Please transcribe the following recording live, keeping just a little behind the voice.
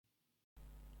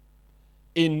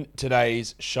In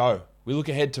today's show, we look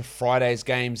ahead to Friday's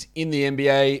games in the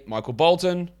NBA. Michael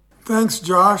Bolton. Thanks,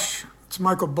 Josh. It's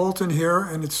Michael Bolton here,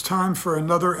 and it's time for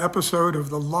another episode of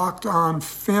the Locked On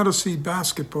Fantasy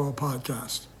Basketball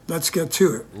Podcast. Let's get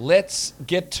to it. Let's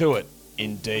get to it,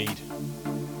 indeed.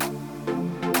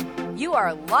 You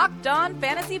are Locked On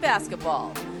Fantasy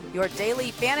Basketball, your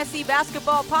daily fantasy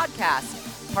basketball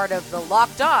podcast, part of the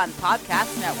Locked On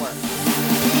Podcast Network.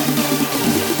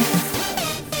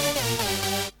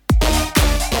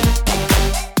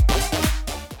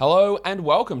 Hello and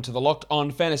welcome to the Locked On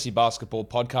Fantasy Basketball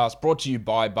Podcast, brought to you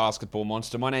by Basketball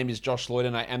Monster. My name is Josh Lloyd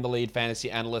and I am the lead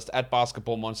fantasy analyst at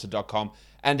basketballmonster.com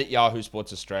and at Yahoo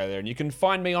Sports Australia. And you can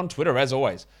find me on Twitter, as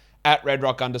always, at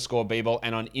redrock_bball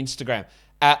and on Instagram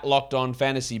at Locked On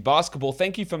Fantasy Basketball.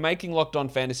 Thank you for making Locked On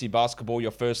Fantasy Basketball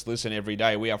your first listen every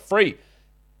day. We are free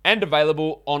and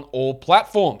available on all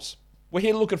platforms. We're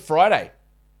here to look at Friday.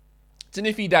 It's an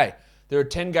iffy day. There are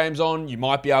 10 games on. You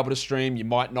might be able to stream. You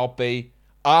might not be.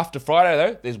 After Friday,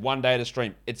 though, there's one day to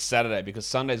stream. It's Saturday because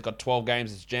Sunday's got 12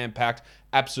 games. It's jam-packed,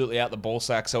 absolutely out the ball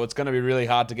sack. So it's going to be really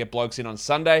hard to get blokes in on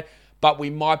Sunday. But we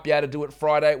might be able to do it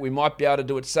Friday. We might be able to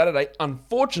do it Saturday.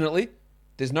 Unfortunately,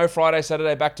 there's no Friday,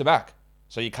 Saturday back-to-back.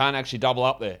 So you can't actually double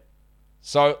up there.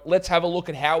 So let's have a look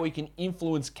at how we can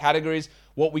influence categories,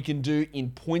 what we can do in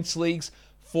points leagues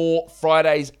for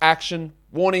Friday's action.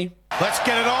 Warnie. Let's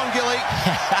get it on, Gilly.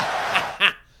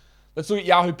 Let's look at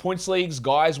Yahoo Points Leagues,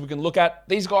 guys. We can look at,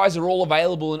 these guys are all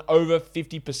available in over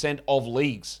 50% of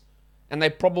leagues, and they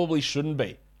probably shouldn't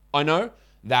be. I know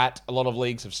that a lot of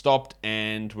leagues have stopped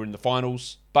and we're in the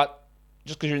finals, but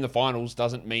just because you're in the finals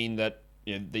doesn't mean that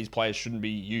these players shouldn't be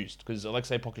used, because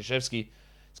Alexei Pokusevski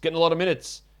is getting a lot of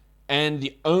minutes, and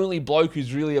the only bloke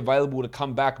who's really available to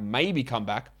come back, maybe come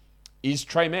back, is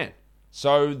Trey Mann.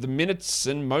 So the minutes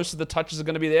and most of the touches are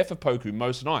going to be there for Poku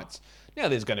most nights. Now,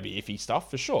 there's going to be iffy stuff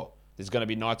for sure. There's going to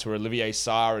be nights where Olivier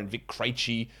Sarr and Vic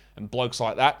Krejci and blokes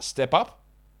like that step up.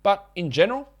 But in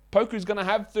general, Poku's going to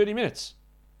have 30 minutes.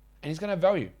 And he's going to have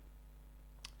value.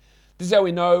 This is how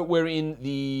we know we're in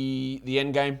the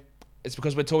end game. It's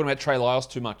because we're talking about Trey Lyles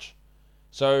too much.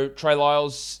 So Trey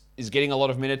Lyles is getting a lot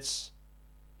of minutes.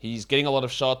 He's getting a lot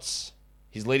of shots.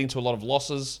 He's leading to a lot of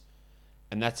losses.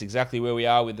 And that's exactly where we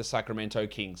are with the Sacramento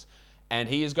Kings. And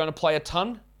he is going to play a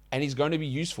ton. And he's going to be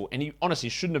useful. And he honestly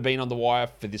shouldn't have been on the wire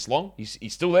for this long. He's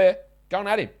still there. Going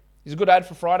at him. He's a good ad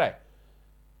for Friday.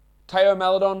 Teo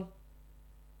Maledon.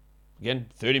 Again,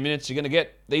 30 minutes you're going to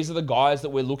get. These are the guys that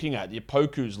we're looking at. Your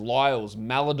Pokus, Lyles,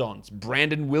 Maledons,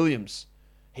 Brandon Williams.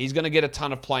 He's going to get a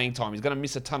ton of playing time. He's going to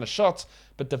miss a ton of shots.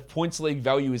 But the points league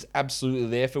value is absolutely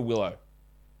there for Willow.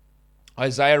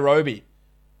 Isaiah Roby.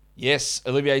 Yes,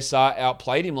 Olivier Sarr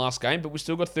outplayed him last game. But we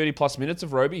still got 30 plus minutes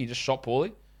of Roby. He just shot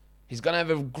poorly. He's going to have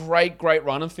a great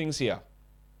run of things here.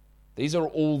 These are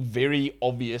all very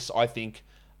obvious, I think,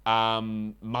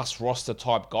 must-roster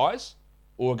type guys,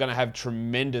 or are going to have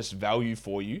tremendous value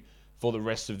for you for the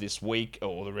rest of this week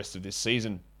or the rest of this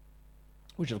season,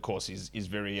 which, of course, is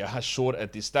very short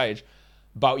at this stage.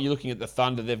 But you're looking at the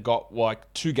Thunder, they've got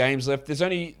like 2 games left. There's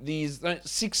only these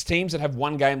 6 teams that have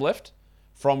 1 game left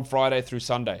from Friday through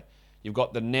Sunday. You've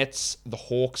got the Nets, the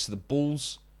Hawks, the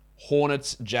Bulls,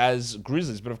 Hornets, Jazz,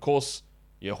 Grizzlies. But of course,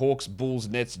 your Hawks, Bulls,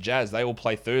 Nets, Jazz, they all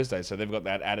play Thursday, so they've got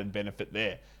that added benefit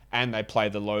there. And they play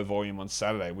the low volume on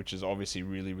Saturday, which is obviously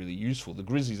really, really useful. The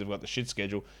Grizzlies have got the shit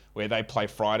schedule where they play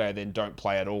Friday, then don't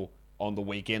play at all on the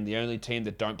weekend. The only team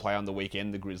that don't play on the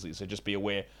weekend, the Grizzlies. So just be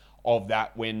aware of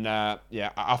that when,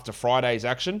 after Friday's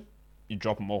action, you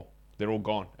drop them all. They're all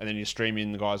gone. And then you stream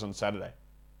in the guys on Saturday.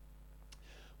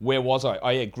 Where was I? Oh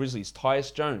yeah, Grizzlies.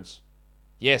 Tyus Jones.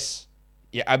 Yes.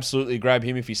 Yeah, absolutely grab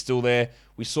him if he's still there.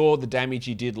 We saw the damage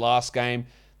he did last game.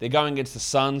 They're going against the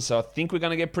Suns, so I think we're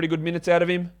going to get pretty good minutes out of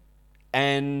him.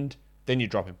 And then you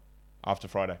drop him after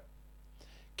Friday.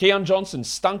 Keon Johnson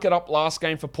stunk it up last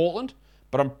game for Portland,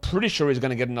 but I'm pretty sure he's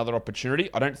going to get another opportunity.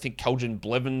 I don't think Keldon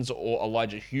Blevins or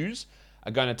Elijah Hughes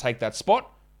are going to take that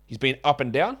spot. He's been up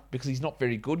and down because he's not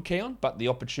very good, Keon, but the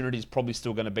opportunity is probably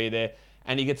still going to be there.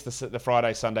 And he gets the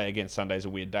Friday, Sunday. Again, Sunday's a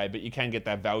weird day, but you can get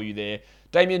that value there.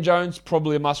 Damian Jones,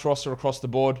 probably a must roster across the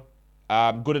board.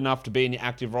 Good enough to be in your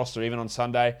active roster even on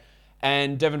Sunday.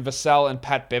 And Devin Vassell and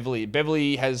Pat Beverly.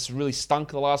 Beverly has really stunk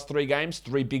the last 3 games,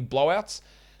 3 big blowouts.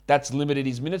 That's limited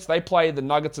his minutes. They play the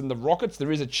Nuggets and the Rockets.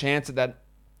 There is a chance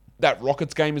that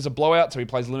Rockets game is a blowout, so he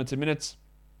plays limited minutes.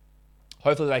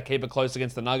 Hopefully they keep it close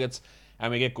against the Nuggets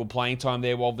and we get good playing time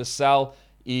there, while Vassell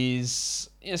is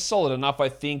solid enough, I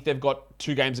think. They've got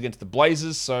 2 games against the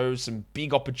Blazers, so some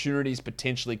big opportunities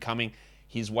potentially coming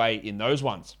his way in those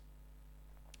ones.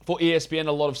 For ESPN,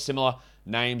 a lot of similar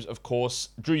names, of course.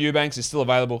 Drew Eubanks is still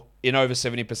available in over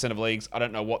 70% of leagues. I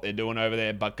don't know what they're doing over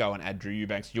there, but go and add Drew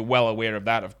Eubanks. You're well aware of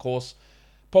that, of course.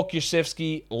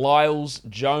 Pokusevski, Lyles,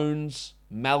 Jones,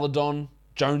 Maladon,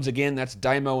 Jones again, that's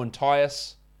Damo and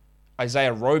Tyus.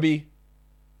 Isaiah Roby.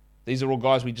 These are all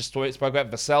guys we just spoke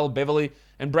about. Vassell, Beverly,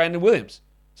 and Brandon Williams.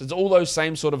 So it's all those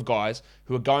same sort of guys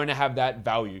who are going to have that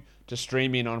value to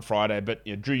stream in on Friday. But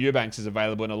Drew Eubanks is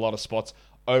available in a lot of spots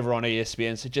over on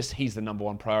ESPN. So just he's the number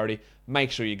one priority.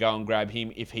 Make sure you go and grab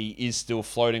him if he is still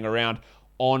floating around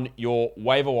on your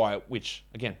waiver wire, which,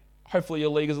 again, hopefully your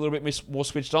league is a little bit more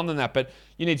switched on than that, but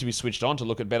you need to be switched on to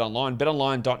look at BetOnline.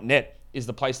 BetOnline.net is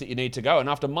the place that you need to go. And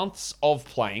after months of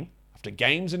playing, after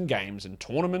games and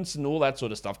tournaments and all that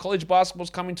sort of stuff, college basketball's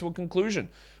coming to a conclusion.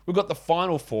 We've got the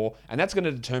Final Four, and that's going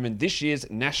to determine this year's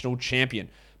national champion.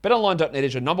 BetOnline.net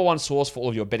is your number one source for all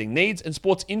of your betting needs and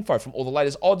sports info from all the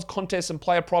latest odds, contests, and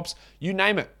player props, you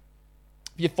name it.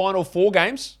 For your Final Four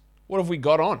games, what have we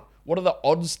got on? What are the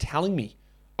odds telling me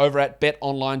over at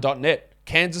BetOnline.net?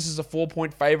 Kansas is a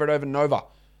 4-point favorite over Nova.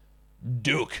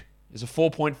 Duke is a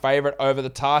 4-point favorite over the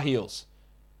Tar Heels.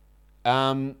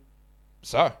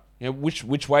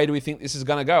 Which way do we think this is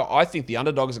going to go? I think the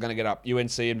underdogs are going to get up,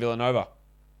 UNC and Villanova.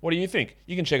 What do you think?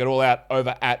 You can check it all out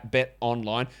over at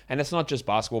BetOnline. And it's not just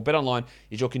basketball. BetOnline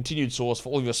is your continued source for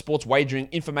all of your sports wagering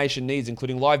information needs,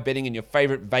 including live betting and your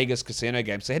favorite Vegas casino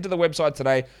games. So head to the website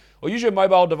today or use your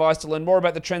mobile device to learn more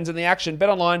about the trends and the action.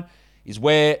 BetOnline is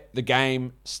where the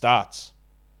game starts.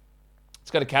 Let's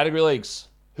go to category leagues.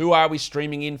 Who are we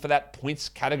streaming in for that points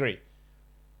category?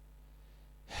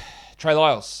 Trey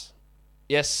Lyles.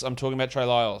 Yes, I'm talking about Trey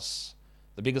Lyles.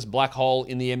 The biggest black hole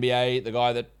in the NBA, the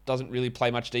guy that doesn't really play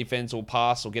much defense or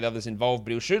pass or get others involved,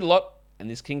 but he'll shoot a lot, and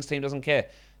this Kings team doesn't care.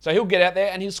 So he'll get out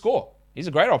there and he'll score. He's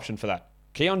a great option for that.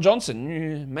 Keon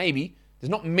Johnson, maybe. There's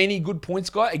not many good points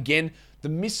guy. Again, the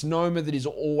misnomer that is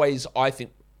always, I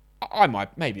think,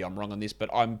 maybe I'm wrong on this, but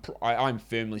I'm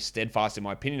firmly steadfast in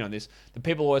my opinion on this. The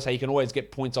people always say you can always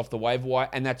get points off the waiver wire,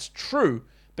 and that's true,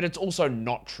 but it's also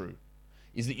not true.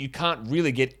 Is that you can't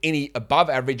really get any above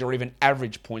average or even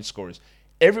average point scorers.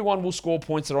 Everyone will score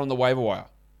points that are on the waiver wire.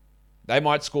 They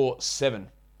might score 7.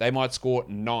 They might score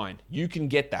 9. You can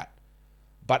get that.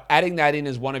 But adding that in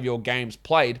as one of your games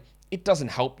played, it doesn't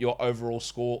help your overall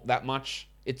score that much.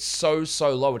 It's so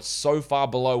low. It's so far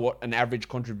below what an average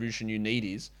contribution you need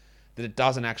is that it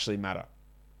doesn't actually matter.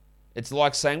 It's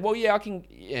like saying, well, yeah,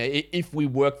 if we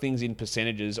work things in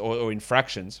percentages or in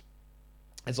fractions,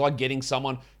 it's like getting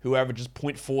someone who averages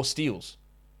 0.4 steals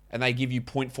and they give you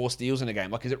 0.4 steals in a game.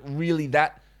 Like, is it really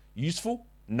that useful?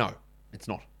 No, it's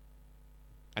not.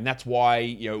 And that's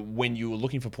why, when you're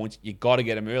looking for points, you got to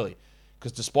get them early.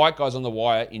 Because despite guys on the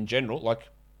wire in general, like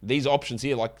these options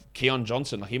here, like Keon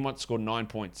Johnson, like he might score 9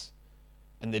 points.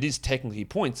 And that is technically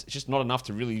points. It's just not enough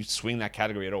to really swing that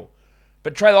category at all.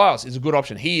 But Trey Lyles is a good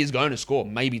option. He is going to score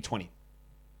maybe 20.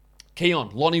 Keon,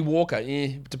 Lonnie Walker,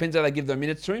 depends how they give their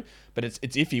minutes to him, but it's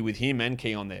iffy with him and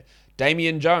Keon there.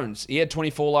 Damian Jones, he had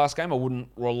 24 last game. I wouldn't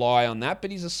rely on that,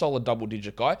 but he's a solid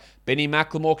double-digit guy. Benny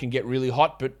McLemore can get really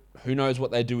hot, but who knows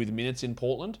what they do with minutes in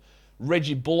Portland.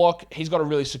 Reggie Bullock, he's got a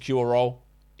really secure role.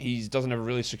 He doesn't have a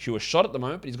really secure shot at the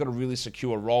moment, but he's got a really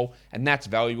secure role, and that's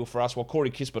valuable for us. While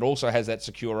Corey Kispert also has that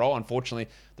secure role. Unfortunately,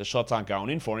 the shots aren't going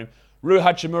in for him. Rui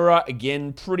Hachimura,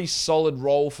 again, pretty solid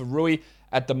role for Rui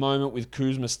at the moment with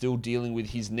Kuzma still dealing with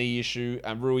his knee issue.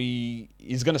 And Rui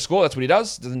is going to score. That's what he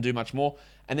does. Doesn't do much more.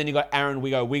 And then you got Aaron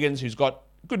Wiggins, who's got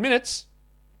good minutes.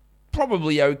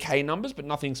 Probably okay numbers, but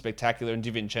nothing spectacular. And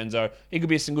DiVincenzo, he could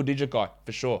be a single-digit guy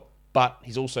for sure. But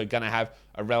he's also going to have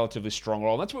a relatively strong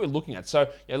role. And that's what we're looking at. So,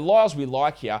 Lyles we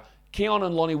like here. Keon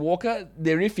and Lonnie Walker,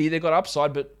 they're iffy. They've got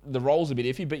upside, but the role's a bit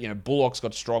iffy. But, Bullock's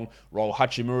got a strong role.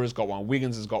 Hachimura's got one.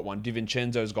 Wiggins has got one.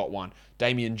 DiVincenzo's got one.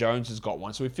 Damian Jones has got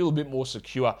one. So we feel a bit more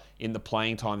secure in the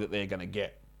playing time that they're going to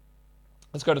get.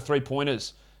 Let's go to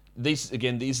three-pointers. These are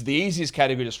the easiest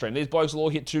category to stream. These blokes will all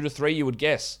hit 2 to 3, you would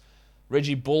guess.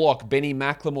 Reggie Bullock, Benny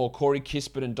McLemore, Corey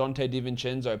Kispert, and Dante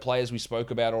DiVincenzo, players we spoke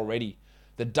about already.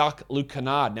 The Duck, Luke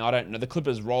Kennard. Now, I don't know. The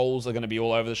Clippers' roles are going to be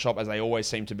all over the shop, as they always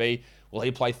seem to be. Will he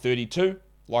play 32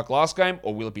 like last game?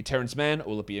 Or will it be Terrence Mann? Or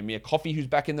will it be Amir Coffey who's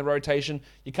back in the rotation?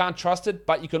 You can't trust it,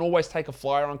 but you can always take a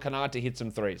flyer on Kennard to hit some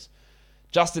threes.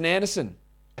 Justin Anderson.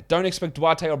 I don't expect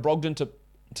Duarte or Brogdon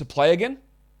to play again.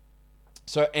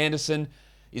 So Anderson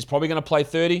is probably going to play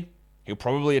 30. He'll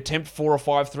probably attempt 4 or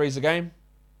 5 threes a game.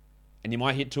 And you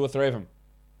might hit 2 or 3 of them.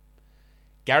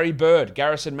 Gary Bird,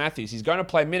 Garrison Matthews. He's going to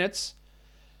play minutes.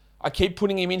 I keep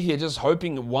putting him in here just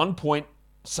hoping at one point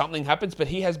something happens, but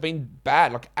he has been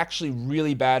bad, like actually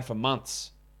really bad for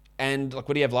months. And like,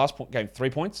 what do you have last game? 3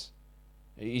 points?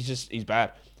 He's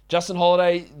bad. Justin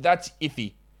Holiday, that's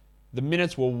iffy. The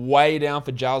minutes were way down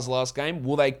for Giles last game.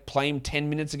 Will they play him 10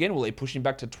 minutes again? Will they push him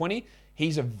back to 20?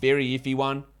 He's a very iffy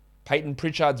one. Peyton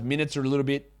Pritchard's minutes are a little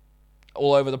bit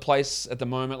all over the place at the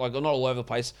moment. Like, not all over the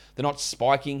place. They're not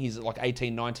spiking. He's at like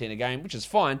 18, 19 a game, which is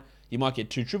fine. You might get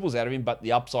 2 triples out of him, but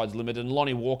the upside's limited. And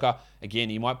Lonnie Walker, again,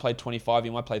 he might play 25, he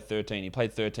might play 13. He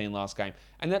played 13 last game.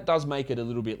 And that does make it a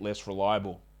little bit less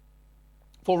reliable.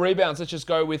 For rebounds, let's just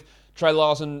go with Trey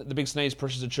Lyles and the big sneeze,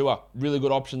 Precious Achiuwa. Really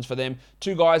good options for them.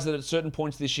 2 guys that at certain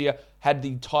points this year had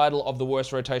the title of the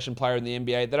worst rotation player in the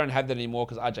NBA. They don't have that anymore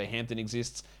because RJ Hampton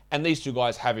exists. And these 2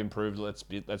 guys have improved, let's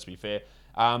be fair.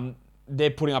 They're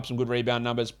putting up some good rebound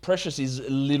numbers. Precious is a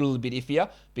little bit iffier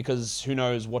because who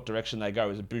knows what direction they go.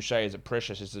 Is it Boucher? Is it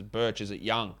Precious? Is it Birch? Is it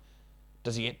Young?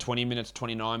 Does he get 20 minutes,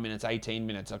 29 minutes, 18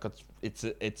 minutes? Like it's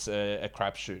a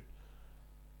crapshoot.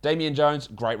 Damian Jones,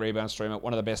 great rebound streamer,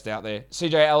 one of the best out there.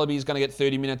 CJ Allaby is going to get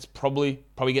 30 minutes, probably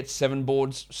get 7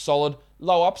 boards, solid.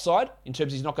 Low upside in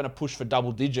terms of he's not going to push for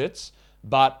double digits,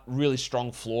 but really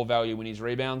strong floor value when he's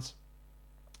rebounds.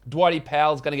 Dwighty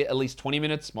Powell's going to get at least 20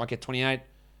 minutes, might get 28.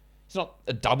 He's not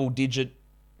a double-digit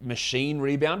machine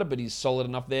rebounder, but he's solid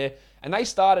enough there. And they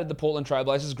started the Portland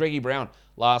Trailblazers, Greggy Brown,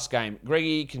 last game.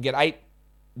 Greggy can get 8.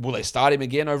 Will they start him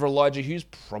again over Elijah Hughes?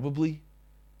 Probably.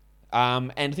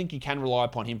 And I think you can rely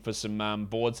upon him for some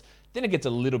boards. Then it gets a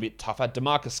little bit tougher.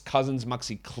 DeMarcus Cousins,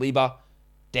 Maxi Kleber,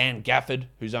 Dan Gafford,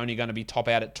 who's only going to be top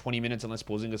out at 20 minutes unless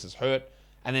Porzingis is hurt.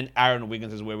 And then Aaron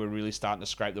Wiggins is where we're really starting to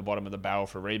scrape the bottom of the barrel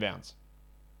for rebounds.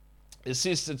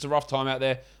 Assists, it's a rough time out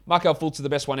there. Markel Fultz is the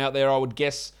best one out there, I would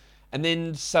guess. And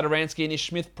then Satoransky and Ish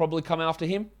Smith probably come after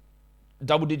him.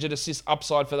 Double-digit assist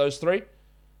upside for those 3.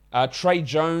 Trey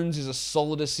Jones is a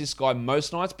solid assist guy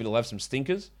most nights, but he'll have some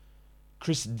stinkers.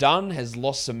 Chris Dunn has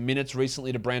lost some minutes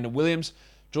recently to Brandon Williams.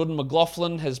 Jordan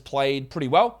McLaughlin has played pretty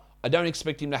well. I don't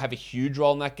expect him to have a huge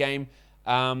role in that game.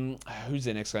 Who's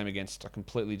their next game against? I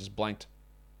completely just blanked.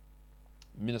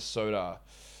 Minnesota.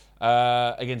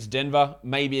 Against Denver,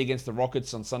 maybe against the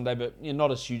Rockets on Sunday, but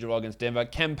not as huge a role against Denver.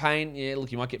 Campaign,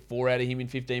 look, you might get 4 out of him in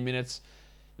 15 minutes.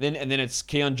 Then it's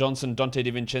Keon Johnson, Dante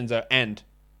DiVincenzo, and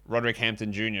Roderick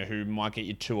Hampton Jr., who might get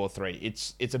you 2 or 3.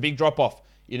 It's a big drop-off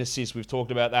in assists. We've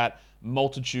talked about that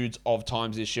multitudes of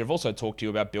times this year. I've also talked to you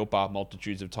about Built Bar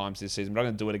multitudes of times this season, but I'm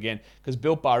going to do it again because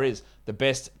Built Bar is the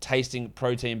best tasting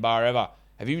protein bar ever.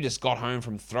 Have you just got home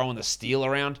from throwing the steel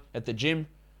around at the gym,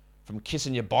 from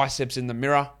kissing your biceps in the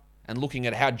mirror, and looking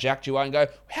at how jacked you are and go,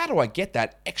 how do I get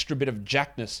that extra bit of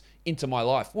jackedness into my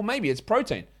life? Well, maybe it's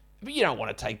protein, but you don't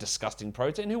want to take disgusting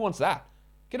protein. Who wants that?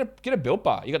 Get a Built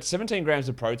Bar. You got 17 grams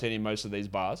of protein in most of these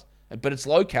bars, but it's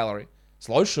low calorie, it's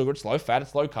low sugar, it's low fat,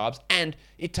 it's low carbs, and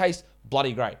it tastes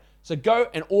bloody great. So go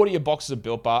and order your boxes of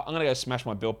Built Bar. I'm going to go smash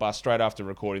my Built Bar straight after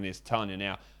recording this, telling you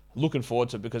now. Looking forward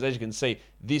to it because as you can see,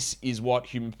 this is what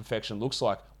human perfection looks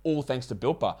like, all thanks to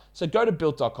Built Bar. So go to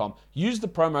Built.com, use the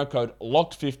promo code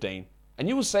LOCKED15, and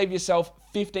you will save yourself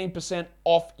 15%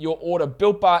 off your order.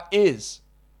 Built Bar is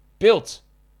built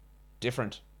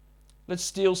different. Let's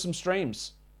steal some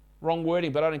streams. Wrong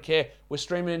wording, but I don't care. We're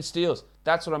streaming in steals.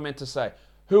 That's what I meant to say.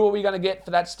 Who are we going to get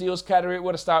for that steals category? We're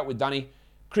going to start with Dunny.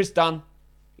 Chris Dunn.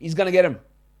 He's going to get him.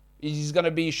 He's going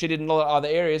to be shitted in a lot of other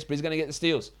areas, but he's going to get the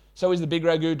steals. So is the big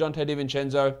Ragu, Dante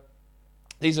DiVincenzo.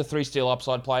 These are 3 steal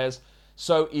upside players.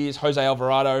 So is Jose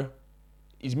Alvarado.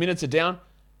 His minutes are down.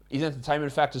 His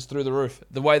entertainment factor's through the roof.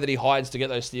 The way that he hides to get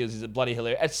those steals is bloody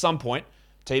hilarious. At some point,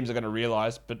 teams are going to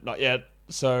realise, but not yet.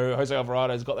 So Jose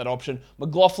Alvarado's got that option.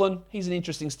 McLaughlin, he's an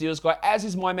interesting steals guy, as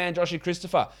is my man Joshie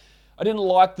Christopher. I didn't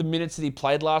like the minutes that he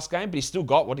played last game, but he still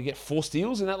got, did he get 4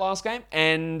 steals in that last game?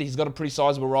 And he's got a pretty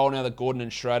sizable role now that Gordon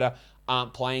and Schroeder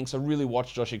aren't playing. So really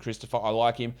watch Joshie Christopher. I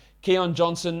like him. Keon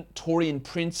Johnson, Torian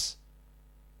Prince,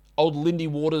 old Lindy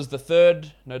Waters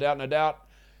III, no doubt.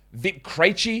 Vic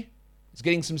Krejci is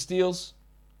getting some steals.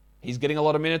 He's getting a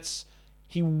lot of minutes.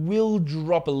 He will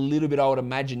drop a little bit, I would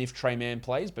imagine, if Trey Mann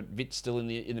plays, but Vit's still in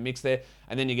the mix there.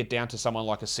 And then you get down to someone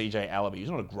like a CJ Allaby. He's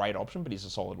not a great option, but he's a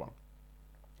solid one.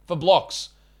 For blocks,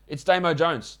 it's Damo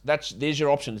Jones. There's your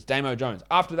option. It's Damo Jones.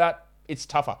 After that, it's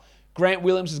tougher. Grant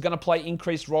Williams is going to play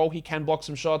increased role. He can block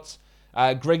some shots.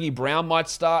 Greggy Brown might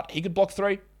start. He could block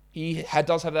 3. He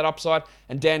does have that upside.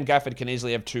 And Dan Gafford can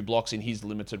easily have 2 blocks in his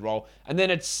limited role. And then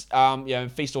it's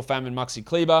Feast or Famine, Maxi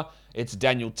Kleber. It's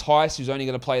Daniel Tice, who's only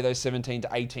going to play those 17 to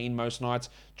 18 most nights.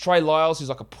 Trey Lyles, who's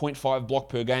like a 0.5 block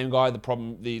per game guy. The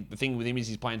thing with him is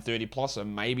he's playing 30 plus, so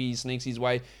maybe he sneaks his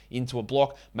way into a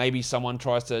block. Maybe someone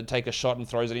tries to take a shot and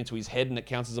throws it into his head and it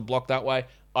counts as a block that way.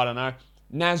 I don't know.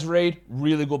 Naz Reid,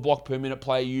 really good block per minute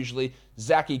player usually.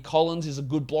 Zachy Collins is a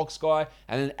good blocks guy.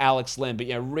 And then Alex Len. But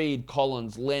Reid,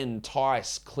 Collins, Len,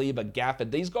 Tice, Kleber,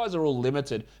 Gafford, these guys are all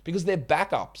limited because they're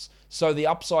backups. So the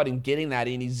upside in getting that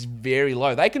in is very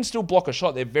low. They can still block a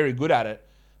shot. They're very good at it.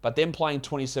 But them playing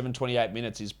 27, 28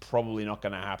 minutes is probably not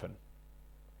going to happen.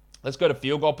 Let's go to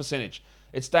field goal percentage.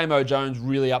 It's Damo Jones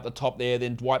really up the top there.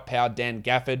 Then Dwight Powell, Dan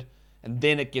Gafford. And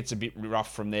then it gets a bit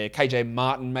rough from there. KJ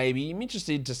Martin, maybe. I'm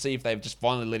interested to see if they've just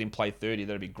finally let him play 30.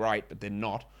 That'd be great, but they're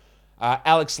not.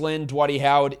 Alex Len, Dwighty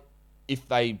Howard, if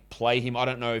they play him, I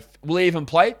don't know if... Will he even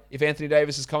play if Anthony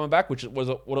Davis is coming back, which was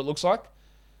what it looks like?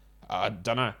 I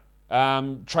don't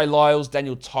know. Trey Lyles,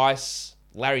 Daniel Tice,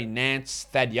 Larry Nance,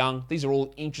 Thad Young. These are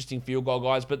all interesting field goal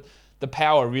guys, but the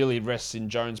power really rests in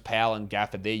Jones, Powell, and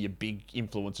Gafford. They're your big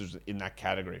influencers in that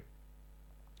category.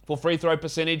 For free throw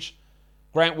percentage...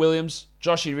 Grant Williams,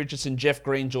 Joshy Richardson, Jeff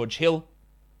Green, George Hill,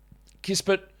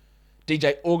 Kispert,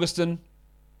 DJ Augustin,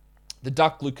 the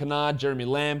Duck, Luke Kennard, Jeremy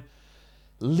Lamb,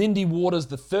 Lindy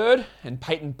Waters III, and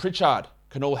Peyton Pritchard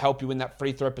can all help you in that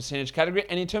free throw percentage category.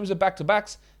 And in terms of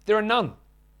back-to-backs, there are none.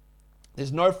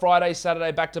 There's no Friday,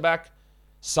 Saturday back-to-back.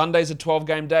 Sunday's a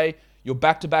 12-game day. Your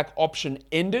back-to-back option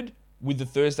ended with the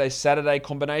Thursday-Saturday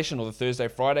combination or the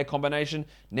Thursday-Friday combination.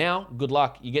 Now, good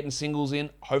luck. You're getting singles in.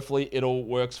 Hopefully, it all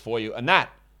works for you. And that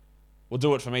will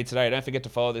do it for me today. Don't forget to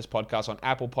follow this podcast on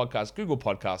Apple Podcasts, Google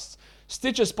Podcasts,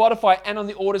 Stitcher, Spotify, and on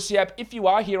the Odyssey app. If you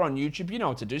are here on YouTube, you know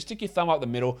what to do. Stick your thumb up the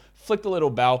middle, flick the little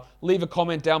bell, leave a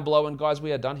comment down below, and guys,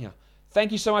 we are done here.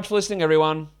 Thank you so much for listening,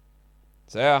 everyone.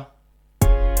 See ya.